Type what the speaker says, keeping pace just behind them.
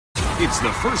It's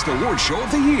the first award show of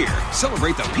the year.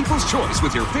 Celebrate the People's Choice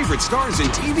with your favorite stars in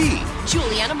TV.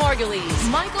 Juliana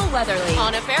Margulies, Michael Weatherly,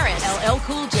 Anna Faris, LL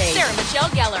Cool J, Sarah Michelle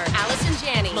Gellar, Allison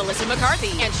Janney, Melissa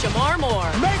McCarthy, and Shamar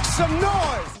Moore. Make some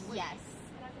noise! Yes.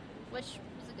 Which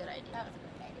was a good idea. That was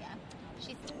a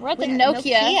good idea. We're at the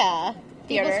Nokia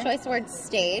Theater. People's Choice Awards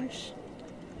stage.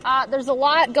 There's a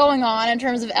lot going on in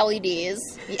terms of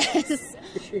LEDs. Yes.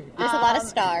 There's a lot of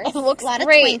stars. It looks a lot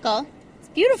great. of twinkle. It's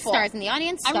beautiful. Stars in the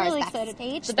audience. Stars I'm really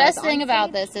backstage. The best thing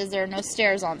about this is there are no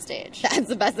stairs on stage. That's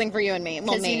the best thing for you and me.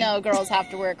 Because you know girls have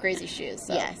to wear crazy shoes.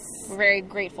 So yes. We're very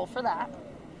grateful for that.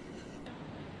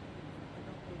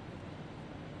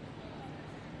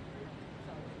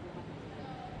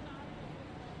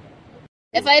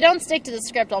 If I don't stick to the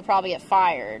script, I'll probably get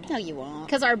fired. No, you won't.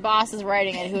 Because our boss is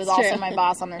writing it, who is also my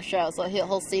boss on their show. So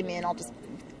he'll see me and I'll just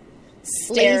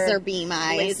stare. Laser beam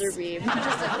eyes. Laser beam.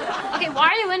 Okay, why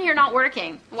are you in here not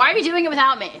working? Why are you doing it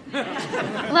without me?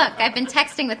 Look, I've been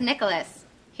texting with Nicholas.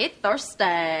 He's thirsty.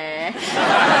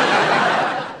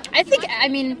 I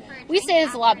mean, we say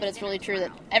this a lot, but it's really true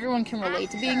that everyone can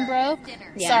relate to being broke.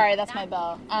 Yeah. Sorry, that's my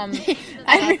bell.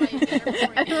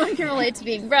 Everyone can relate to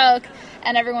being broke,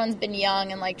 and everyone's been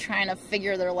young and, like, trying to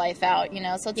figure their life out, you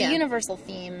know? So it's a universal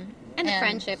theme. And the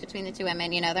friendship between the two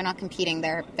women, you know, they're not competing.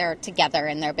 They're together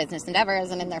in their business endeavors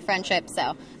and in their friendship,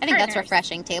 so I think that's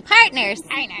refreshing, too. Partners!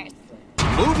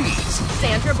 Movies.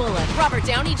 Sandra Bullock, Robert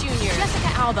Downey Jr., Jessica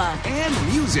Alba,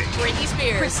 And music. Britney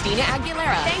Spears, Christina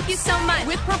Aguilera. Thank you so much.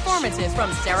 With performances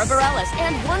from Sarah Bareilles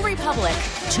and One Republic.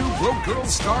 Two Broke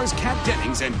Girls stars Kat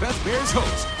Dennings and Beth Bears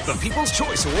host the People's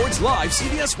Choice Awards live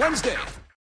CBS Wednesday.